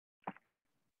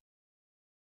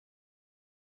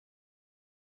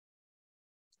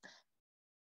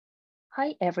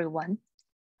Hi, everyone.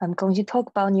 I'm going to talk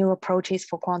about new approaches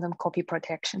for quantum copy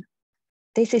protection.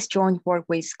 This is joint work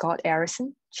with Scott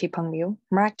Aaronson, Qipeng,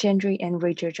 Mark Zhandry, and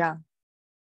Ruizhe Zhang.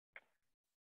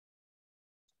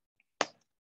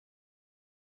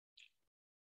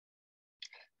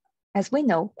 As we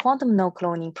know, quantum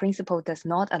no-cloning principle does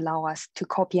not allow us to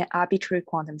copy an arbitrary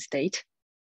quantum state.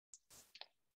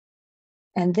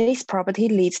 And this property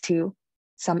leads to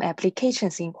some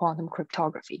applications in quantum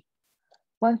cryptography.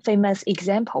 One famous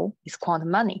example is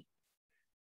quantum money.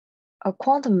 A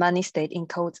quantum money state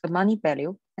encodes a money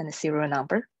value and a serial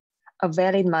number. A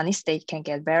valid money state can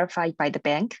get verified by the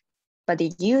bank, but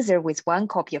the user with one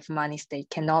copy of money state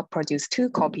cannot produce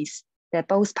two copies that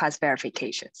both pass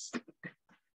verifications.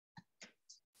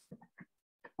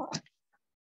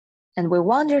 And we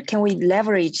wonder, can we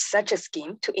leverage such a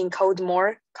scheme to encode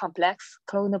more complex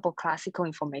clonable classical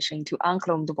information into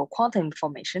unclonable quantum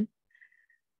information?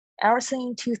 Aaronson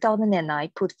in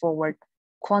 2009 put forward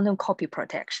quantum copy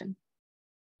protection.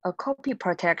 A copy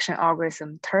protection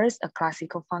algorithm turns a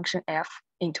classical function f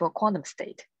into a quantum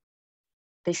state.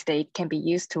 This state can be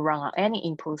used to run on any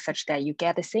input such that you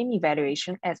get the same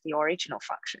evaluation as the original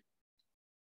function.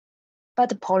 But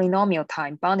the polynomial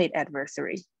time-bounded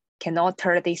adversary cannot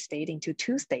turn this state into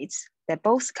two states that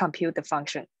both compute the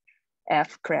function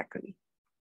f correctly.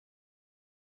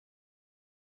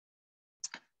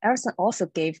 Aaronson also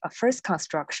gave a first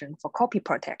construction for copy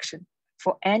protection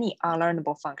for any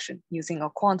unlearnable function using a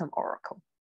quantum oracle.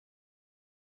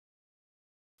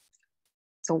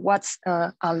 So what's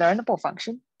an unlearnable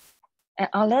function? An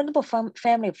unlearnable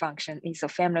family function is a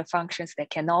family of functions that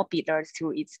cannot be learned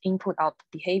through its input-output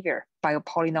behavior by a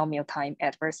polynomial time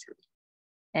adversary.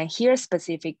 And here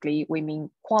specifically, we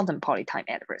mean quantum polytime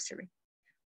adversary.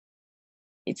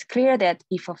 It's clear that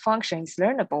if a function is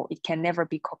learnable, it can never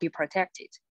be copy protected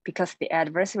because the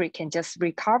adversary can just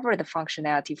recover the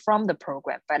functionality from the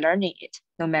program by learning it,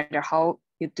 no matter how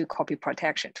you do copy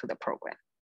protection to the program.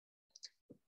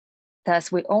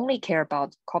 Thus, we only care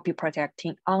about copy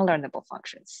protecting unlearnable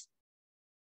functions.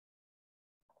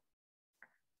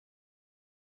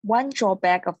 One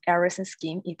drawback of Aaronson's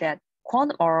scheme is that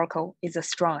quantum oracle is a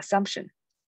strong assumption.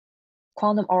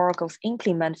 Quantum oracles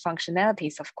implement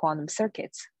functionalities of quantum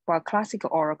circuits, while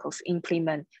classical oracles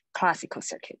implement classical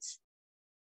circuits.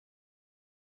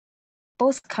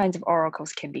 Both kinds of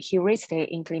oracles can be heuristically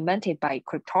implemented by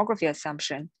cryptography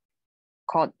assumption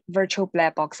called virtual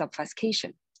black box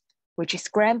obfuscation, which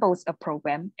scrambles a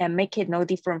program and make it no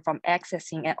different from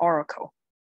accessing an oracle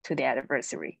to the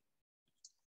adversary.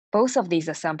 Both of these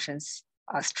assumptions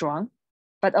are strong,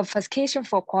 but obfuscation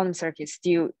for quantum circuits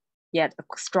still yet a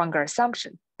stronger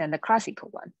assumption than the classical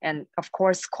one. And of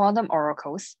course, quantum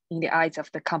oracles, in the eyes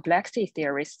of the complexity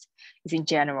theorists, is in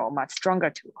general a much stronger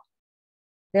tool.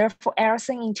 Therefore,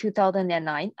 Aaronson in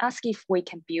 2009 asked if we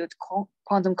can build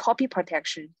quantum copy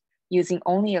protection using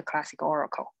only a classical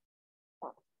oracle.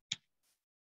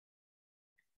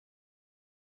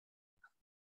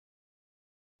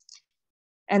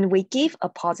 And we give a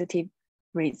positive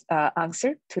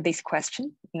answer to this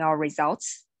question in our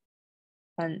results.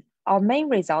 And our main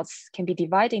results can be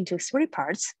divided into three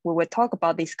parts. We will talk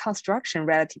about this construction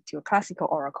relative to a classical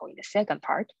oracle in the second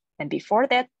part. And before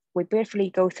that, we briefly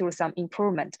go through some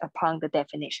improvement upon the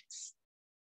definitions.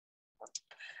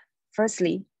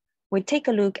 Firstly, we take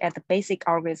a look at the basic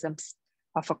algorithms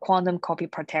of a quantum copy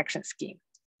protection scheme.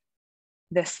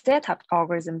 The setup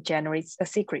algorithm generates a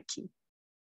secret key.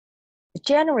 The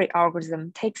generate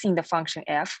algorithm takes in the function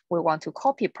f we want to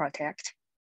copy protect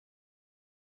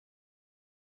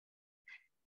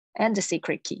and the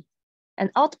secret key,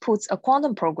 and outputs a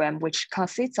quantum program which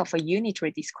consists of a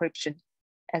unitary description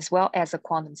as well as a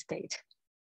quantum state.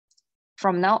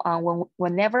 From now on,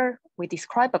 whenever we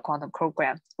describe a quantum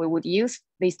program, we would use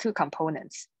these two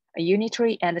components, a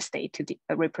unitary and a state, to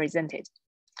represent it.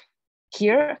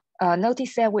 Here,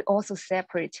 notice that we also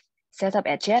set up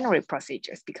at generate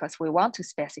procedures because we want to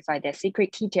specify that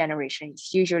secret key generation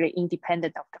is usually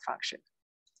independent of the function.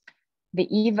 The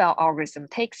eval algorithm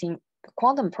takes in the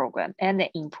quantum program and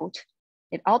the input.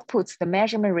 It outputs the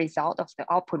measurement result of the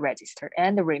output register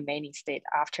and the remaining state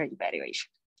after evaluation.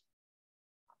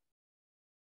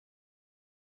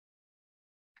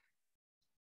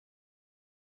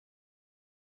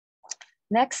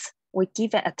 Next, we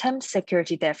give an attempt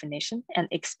security definition and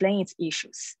explain its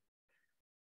issues.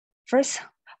 First,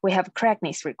 we have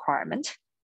correctness requirement.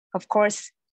 Of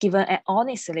course, given an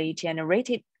honestly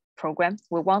generated program,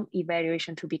 we want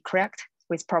evaluation to be correct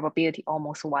with probability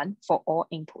almost 1 for all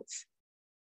inputs.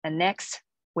 And next,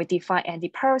 we define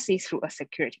anti-piracy through a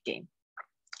security game.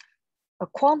 A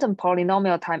quantum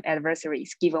polynomial time adversary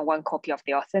is given one copy of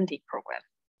the authentic program.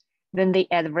 Then the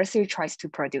adversary tries to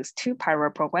produce two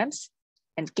parallel programs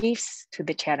and gives to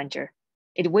the challenger.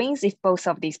 It wins if both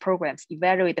of these programs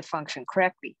evaluate the function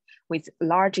correctly with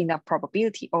large enough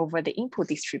probability over the input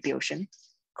distribution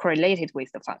correlated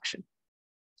with the function.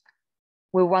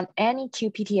 We want any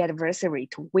QPT adversary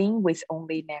to win with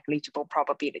only negligible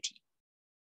probability.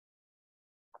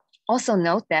 Also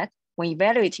note that when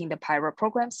evaluating the parallel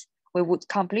programs, we would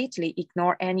completely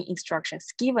ignore any instructions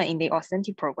given in the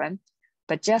authentic program,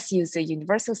 but just use the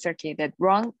universal circuit that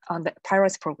runs on the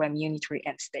parallel program unitary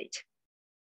end state.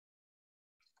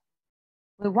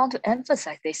 We want to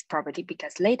emphasize this property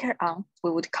because later on,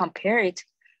 we would compare it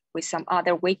with some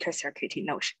other weaker circuitry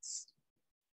notions.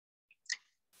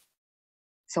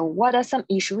 So what are some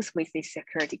issues with this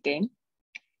security game?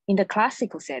 In the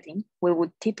classical setting, we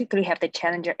would typically have the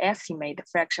challenger estimate the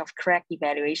fraction of correct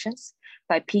evaluations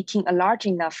by picking a large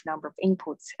enough number of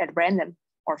inputs at random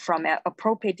or from an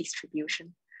appropriate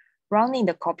distribution, running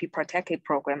the copy protected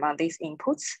program on these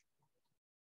inputs,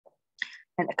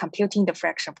 and computing the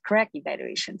fraction of correct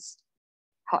evaluations.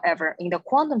 However, in the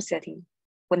quantum setting,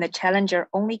 when the challenger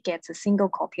only gets a single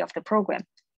copy of the program,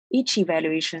 each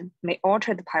evaluation may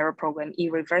alter the parallel program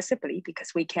irreversibly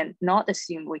because we cannot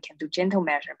assume we can do gentle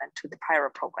measurement to the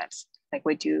parallel programs like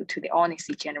we do to the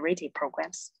honestly generated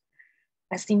programs.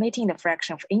 Estimating the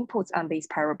fraction of inputs on these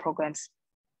parallel programs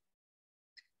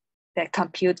that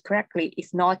compute correctly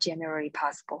is not generally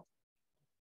possible.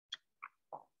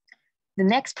 The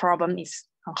next problem is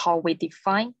on how we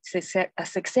define a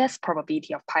success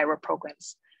probability of parallel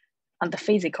programs on the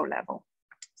physical level.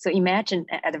 So imagine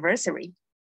an adversary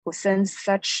who sends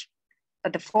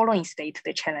the following state to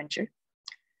the challenger.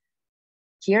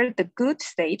 Here, the good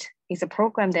state is a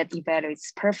program that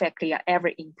evaluates perfectly at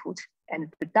every input,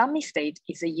 and the dummy state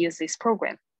is a useless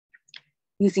program.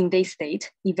 Using this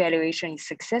state, evaluation is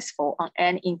successful on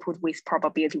any input with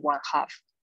probability 1/2.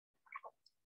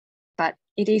 But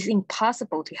it is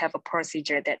impossible to have a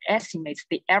procedure that estimates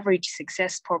the average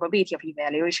success probability of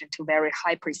evaluation to very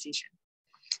high precision,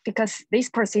 because this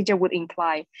procedure would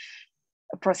imply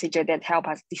a procedure that helps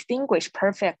us distinguish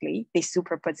perfectly the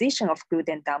superposition of good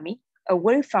and dummy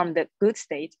away from the good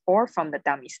state or from the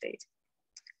dummy state.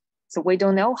 So we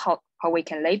don't know how we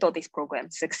can label this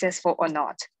program successful or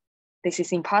not. This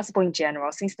is impossible in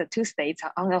general since the two states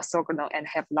are unorthogonal and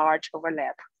have large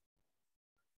overlap.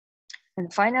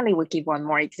 And finally, we give one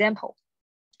more example.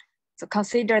 So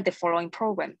consider the following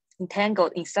program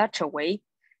entangled in such a way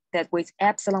that with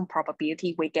epsilon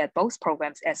probability, we get both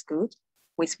programs as good.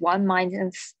 With 1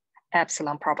 -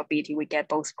 epsilon probability, we get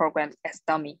both programs as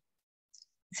dummy.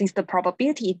 Since the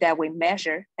probability that we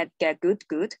measure at get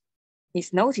good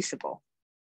is noticeable,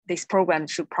 this program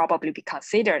should probably be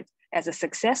considered as a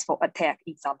successful attack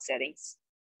in some settings,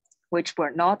 which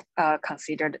were not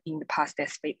considered in the past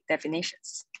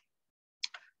definitions.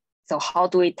 So how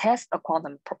do we test a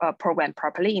quantum program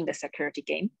properly in the security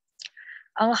game?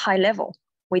 On a high level,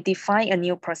 we define a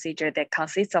new procedure that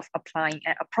consists of applying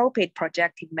an appropriate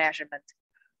projective measurement,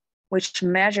 which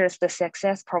measures the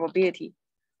success probability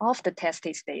of the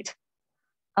tested state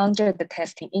under the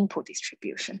testing input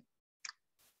distribution.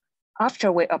 After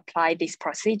we apply this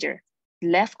procedure, the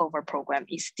leftover program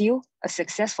is still a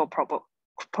successful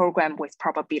program with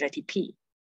probability P.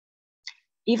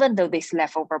 Even though this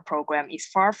leftover program is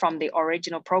far from the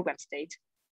original program state,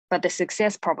 but the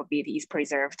success probability is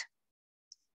preserved.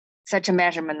 Such a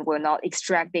measurement will not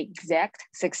extract the exact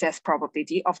success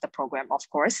probability of the program, of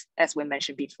course, as we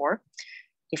mentioned before,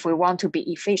 if we want to be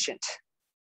efficient.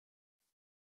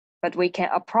 But we can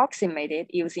approximate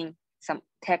it using some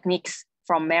techniques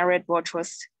from Marriott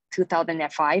Virtuos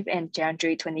 2005 and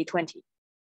Zhandry 2020.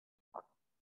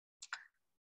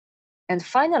 And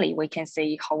finally, we can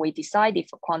see how we decide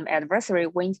if a quantum adversary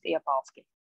wins the above game.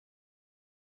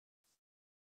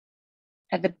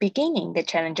 At the beginning, the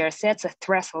challenger sets a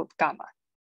threshold gamma.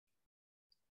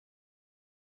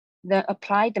 Then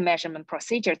apply the measurement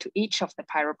procedure to each of the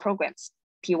parallel programs,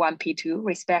 P1, P2,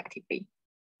 respectively.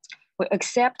 We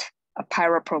accept a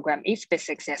parallel program if the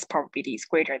success probability is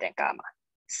greater than gamma.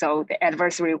 So the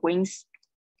adversary wins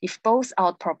if both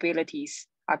out probabilities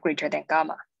are greater than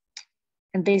gamma.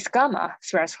 And this gamma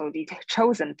threshold is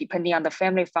chosen depending on the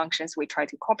family functions we try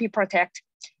to copy protect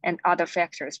and other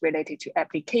factors related to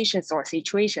applications or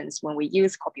situations when we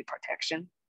use copy protection.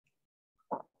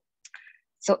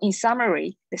 So in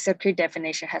summary, the circuit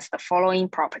definition has the following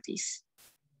properties.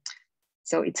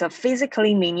 So it's a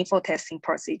physically meaningful testing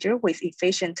procedure with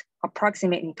efficient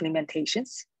approximate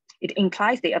implementations. It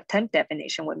implies the attempt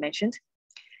definition we mentioned,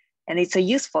 and it's a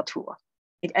useful tool.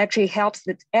 It actually helps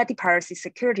the anti-piracy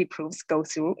security proofs go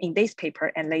through in this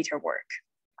paper and later work.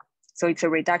 So it's a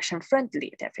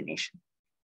reduction-friendly definition.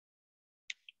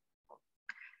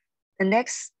 The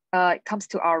next comes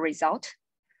to our result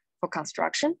for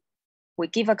construction. We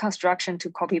give a construction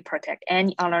to copy protect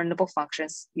any unlearnable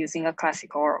functions using a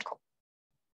classical oracle.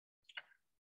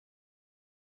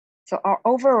 So our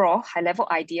overall high-level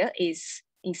idea is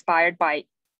inspired by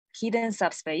hidden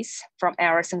subspace from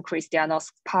Aaronson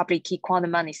Cristiano's public key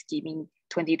quantum money scheme in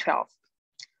 2012.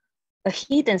 A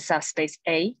hidden subspace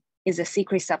A is a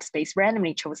secret subspace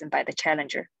randomly chosen by the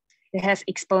challenger. It has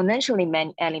exponentially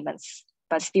many elements,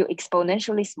 but still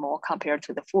exponentially small compared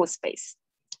to the full space,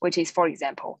 which is, for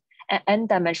example, an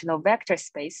n-dimensional vector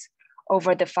space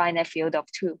over the finite field of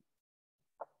 2.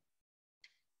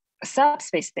 A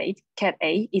subspace state, cat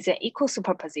A, is an equal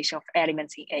superposition of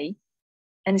elements in A,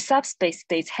 and subspace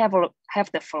states have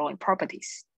the following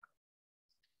properties.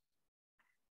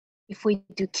 If we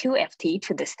do QFT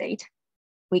to the state,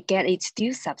 we get its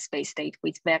due subspace state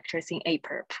with vectors in A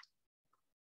perp.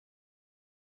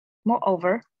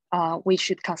 Moreover, we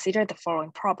should consider the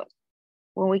following problem.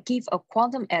 When we give a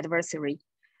quantum adversary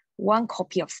one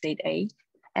copy of state A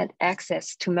and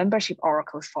access to membership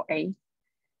oracles for A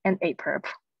and A perp,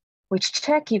 which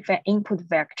check if an input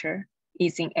vector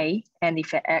is in A and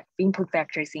if an input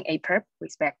vector is in A perp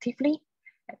respectively,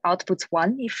 and outputs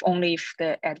 1 if only if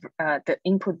the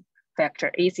input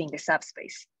vector is in the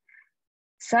subspace.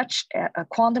 Such a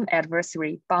quantum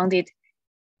adversary bounded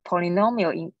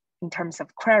polynomial in terms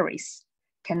of queries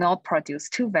cannot produce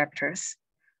two vectors,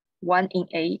 one in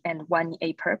A and one in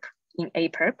A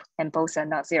perp, and both are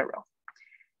not zero.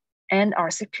 And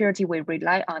our security will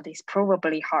rely on this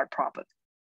probably hard problem.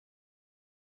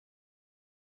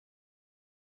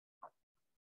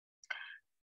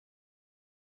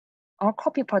 Our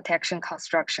copy protection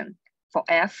construction for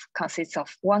F consists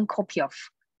of one copy of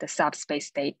the subspace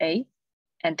state A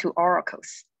and two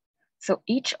oracles. So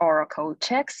each oracle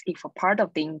checks if a part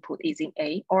of the input is in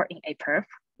A or in A perp,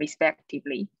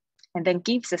 respectively, and then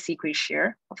gives a secret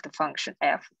share of the function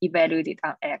F evaluated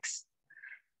on X.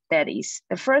 That is,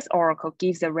 the first oracle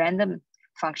gives a random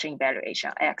function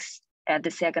evaluation X, and the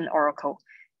second oracle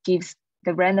gives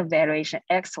the random valuation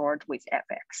XORed with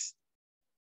Fx.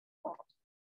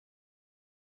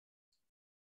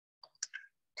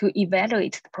 To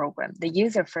evaluate the program, the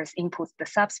user first inputs the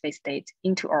subspace state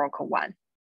into oracle 1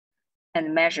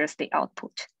 and measures the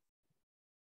output.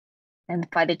 And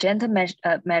by the gentle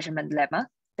measurement lemma,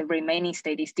 the remaining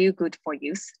state is still good for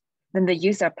use. Then the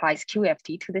user applies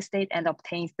QFT to the state and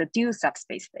obtains the due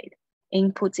subspace state,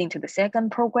 inputs into the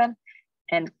second program,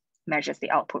 and measures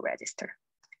the output register.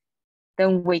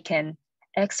 Then we can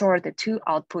XOR the two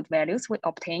output values we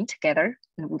obtained together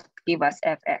and would give us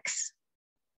Fx.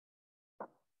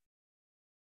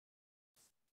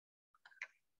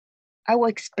 I will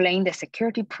explain the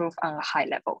security proof on a high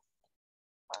level.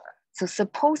 So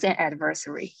suppose an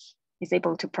adversary is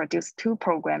able to produce two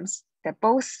programs that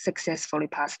both successfully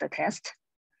pass the test,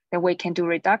 then we can do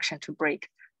reduction to break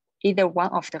either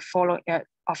one of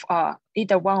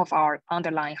our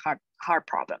underlying hard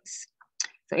problems.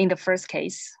 So in the first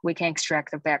case, we can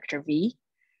extract the vector V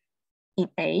in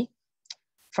A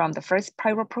from the first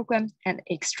Pyro program and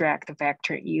extract the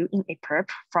vector U in A perp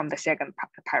from the second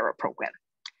Pyro program.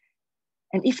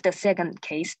 And if the second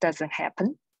case doesn't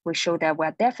happen, we show that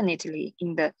we're definitely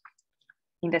in the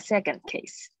second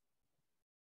case,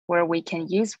 where we can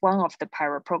use one of the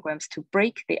Pyro programs to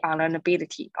break the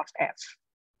unlearnability of F.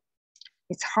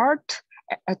 It's hard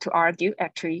to argue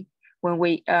actually when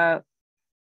the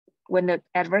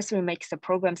adversary makes the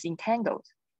programs entangled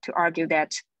to argue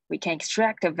that we can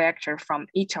extract a vector from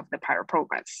each of the Pyro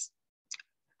programs.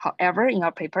 However, in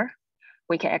our paper,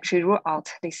 we can actually rule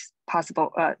out this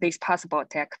possible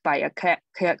attack by a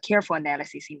careful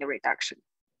analysis in the reduction.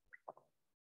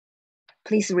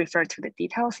 Please refer to the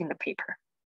details in the paper.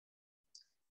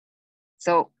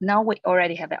 So now we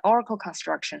already have an oracle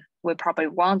construction. We probably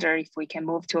wonder if we can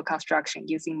move to a construction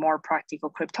using more practical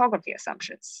cryptography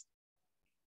assumptions.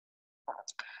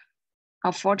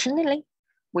 Unfortunately,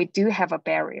 we do have a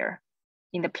barrier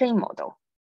in the plain model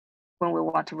when we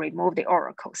want to remove the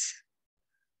oracles.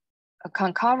 A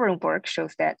concurrent work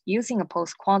shows that using a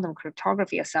post-quantum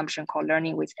cryptography assumption called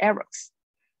learning with errors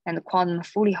and the quantum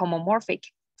fully homomorphic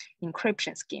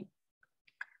encryption scheme,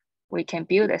 we can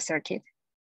build a circuit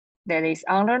that is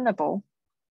unlearnable,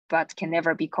 but can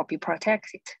never be copy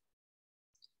protected.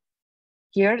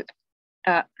 Here,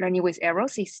 learning with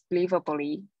errors is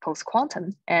believably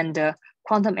post-quantum, and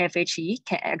quantum FHE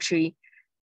can actually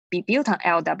be built on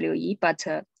LWE, but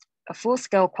a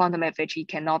full-scale quantum FHE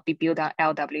cannot be built on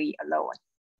LWE alone.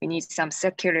 We need some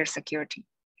circular security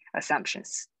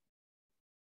assumptions.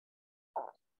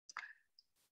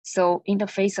 So in the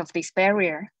face of this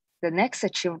barrier, the next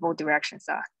achievable directions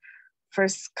are,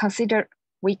 first, consider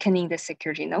weakening the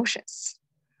security notions.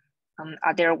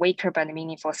 Are there weaker but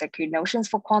meaningful security notions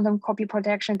for quantum copy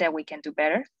protection that we can do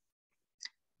better?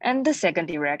 And the second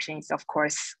direction is, of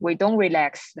course, we don't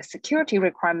relax the security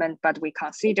requirement, but we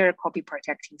consider copy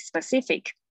protecting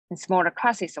specific and smaller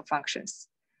classes of functions.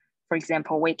 For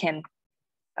example, we can,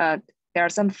 there are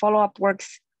some follow-up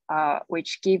works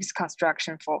which gives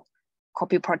construction for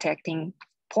copy protecting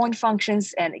point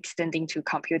functions and extending to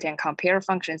compute and compare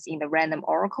functions in the random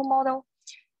oracle model,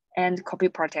 and copy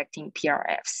protecting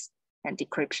PRFs and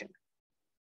decryption.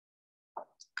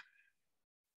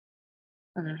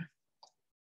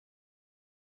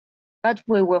 But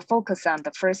we will focus on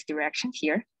the first direction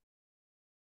here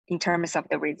in terms of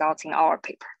the results in our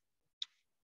paper.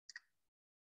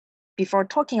 Before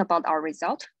talking about our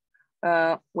result,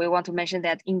 we want to mention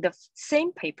that in the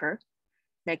same paper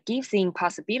that gives the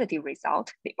impossibility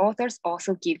result, the authors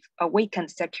also give a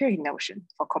weakened security notion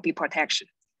for copy protection.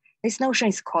 This notion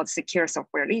is called secure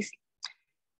software leasing.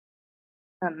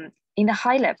 In the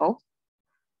high level,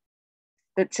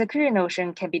 the security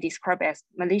notion can be described as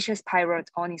malicious pirate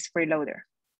honest freeloader.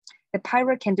 The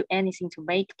pirate can do anything to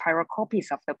make pirate copies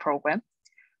of the program,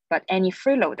 but any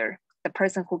freeloader, the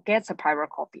person who gets a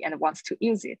pirate copy and wants to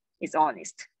use it, is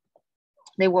honest.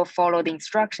 They will follow the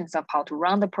instructions of how to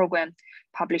run the program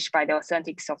published by the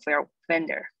authentic software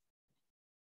vendor.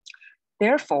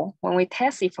 Therefore, when we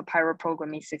test if a pirate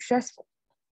program is successful,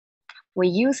 we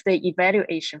use the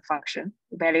evaluation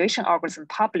algorithm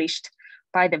published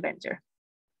by the vendor,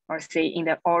 or say in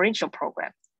the original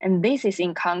program. And this is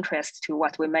in contrast to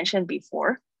what we mentioned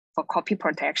before for copy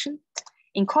protection.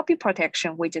 In copy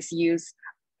protection, we just use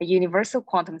a universal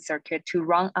quantum circuit to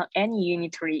run on any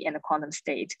unitary and quantum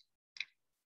state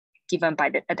given by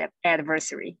the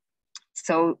adversary.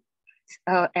 So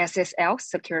SSL,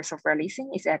 secure software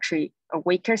leasing, is actually a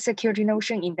weaker security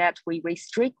notion in that we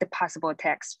restrict the possible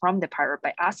attacks from the pirate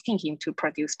by asking him to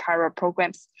produce pirate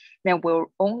programs that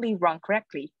will only run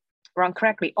correctly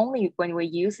only when we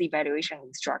use evaluation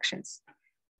instructions.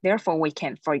 Therefore, we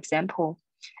can, for example,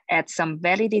 add some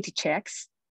validity checks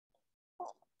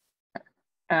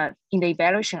in the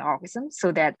evaluation algorithm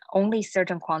so that only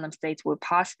certain quantum states will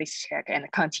pass this check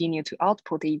and continue to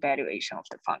output the evaluation of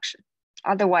the function.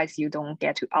 Otherwise, you don't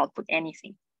get to output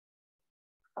anything.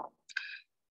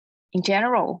 In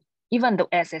general, even though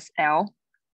SSL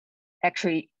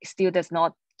actually still does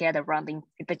not get around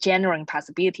the general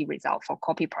impossibility result for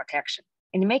copy protection,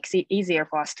 and it makes it easier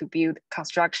for us to build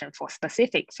construction for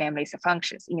specific families of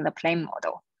functions in the plain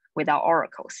model without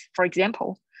oracles. For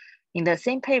example, in the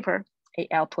same paper,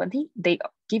 AL20, they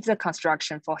give the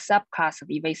construction for subclass of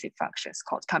evasive functions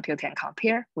called compute and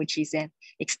compare, which is an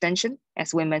extension,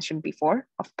 as we mentioned before,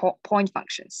 of point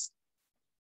functions.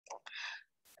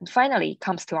 And finally,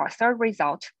 comes to our third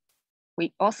result.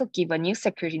 We also give a new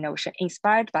security notion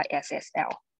inspired by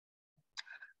SSL.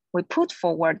 We put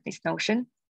forward this notion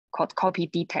called copy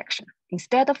detection.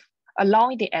 Instead of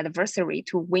allowing the adversary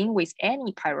to win with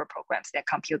any pirate programs that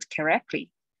compute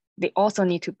correctly, they also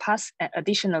need to pass an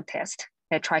additional test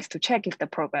that tries to check if the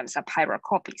programs are pirate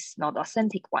copies, not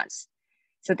authentic ones.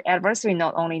 So the adversary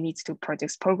not only needs to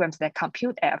produce programs that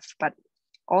compute F, but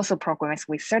also programs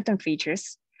with certain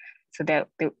features so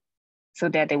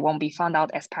that they won't be found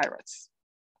out as pirates.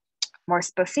 More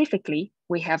specifically,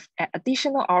 we have an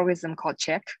additional algorithm called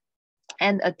check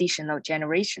and additional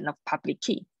generation of public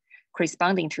key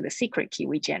corresponding to the secret key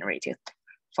we generated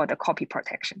for the copy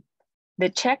protection. The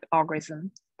check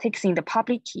algorithm takes in the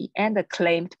public key and the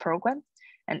claimed program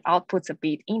and outputs a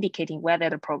bit indicating whether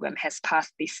the program has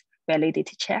passed this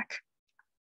validity check.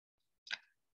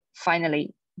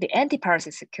 Finally, the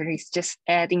anti-piracy security is just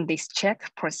adding this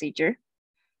check procedure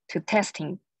to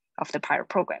testing of the pirate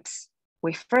programs.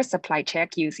 We first apply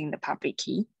check using the public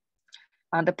key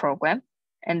on the program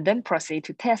and then proceed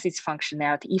to test its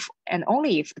functionality if and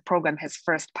only if the program has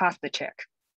first passed the check.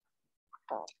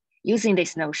 Using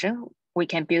this notion, we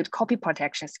can build copy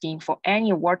protection scheme for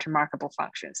any watermarkable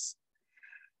functions,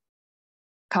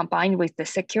 combined with the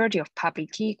security of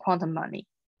public key quantum money.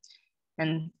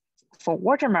 And for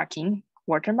watermarking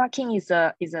is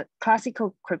a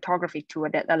classical cryptography tool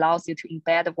that allows you to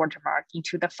embed the watermark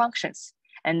into the functions,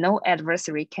 and no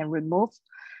adversary can remove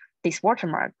this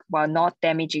watermark while not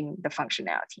damaging the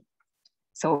functionality.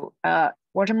 So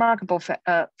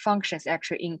watermarkable functions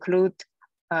actually include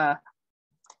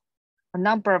a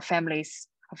number of families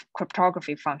of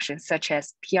cryptography functions, such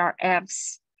as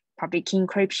PRFs, public key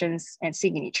encryptions, and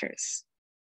signatures.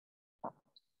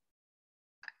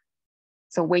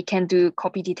 So we can do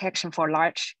copy detection for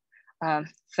large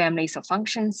families of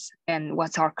functions. And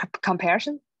what's our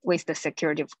comparison with the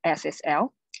security of SSL?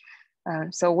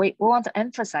 So we want to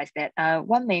emphasize that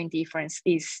one main difference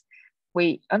is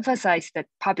we emphasize the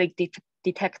public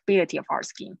detectability of our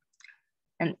scheme.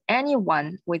 And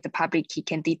anyone with the public key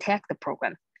can detect the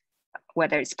program,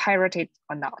 whether it's pirated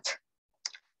or not,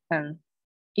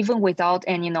 even without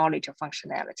any knowledge of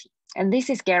functionality. And this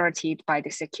is guaranteed by the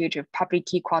security of public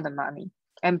key quantum money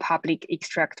and public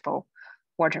extractable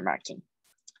watermarking.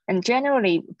 And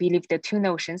generally, we believe the two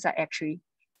notions are actually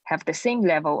have the same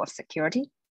level of security.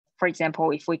 For example,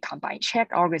 if we combine check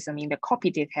algorithm in the copy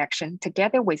detection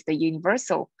together with the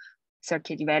universal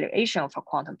circuit evaluation of a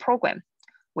quantum program,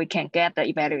 we can get the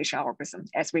evaluation algorithm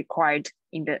as required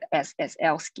in the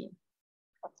SSL scheme.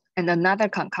 And another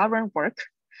concurrent work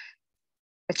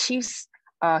achieves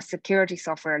security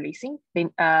software leasing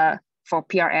for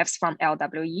PRFs from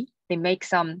LWE. They make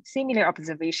some similar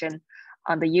observation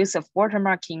on the use of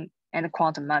watermarking and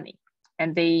quantum money.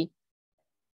 And they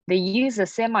use a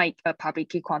semi-public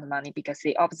key quantum money because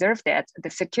they observe that the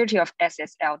security of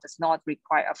SSL does not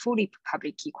require a fully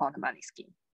public key quantum money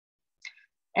scheme.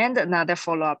 And another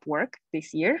follow-up work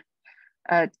this year,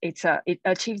 it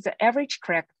achieves the average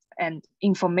correct and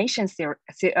information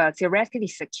theoretically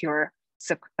secure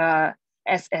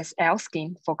SSL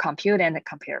scheme for compute and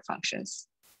compare functions.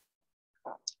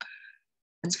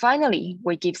 And finally,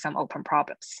 we give some open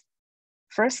problems.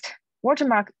 First,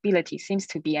 watermarkability seems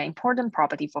to be an important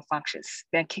property for functions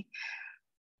that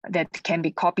can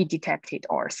be copy detected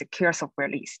or secure software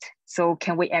leased. So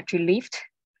can we actually lift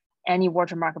any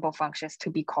watermarkable functions to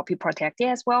be copy protected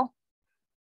as well?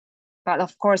 But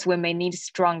of course, we may need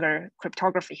stronger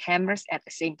cryptography hammers at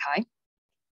the same time.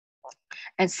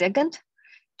 And second,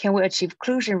 can we achieve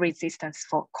collusion resistance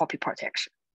for copy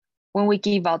protection? When we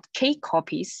give out K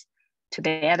copies to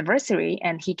the adversary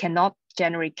and he cannot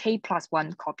generate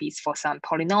K+1 copies for some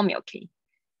polynomial K.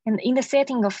 And in the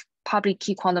setting of public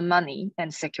key quantum money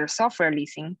and secure software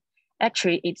leasing,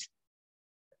 actually it's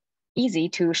easy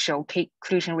to show K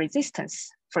collusion resistance,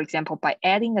 for example, by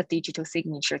adding a digital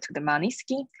signature to the money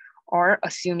scheme or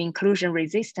assuming collusion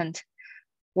resistant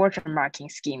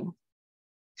watermarking scheme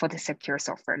for the secure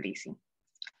software leasing.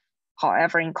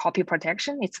 However, in copy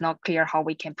protection, it's not clear how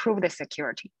we can prove the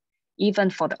security, even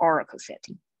for the Oracle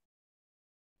setting.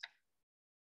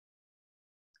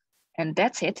 And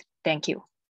that's it. Thank you.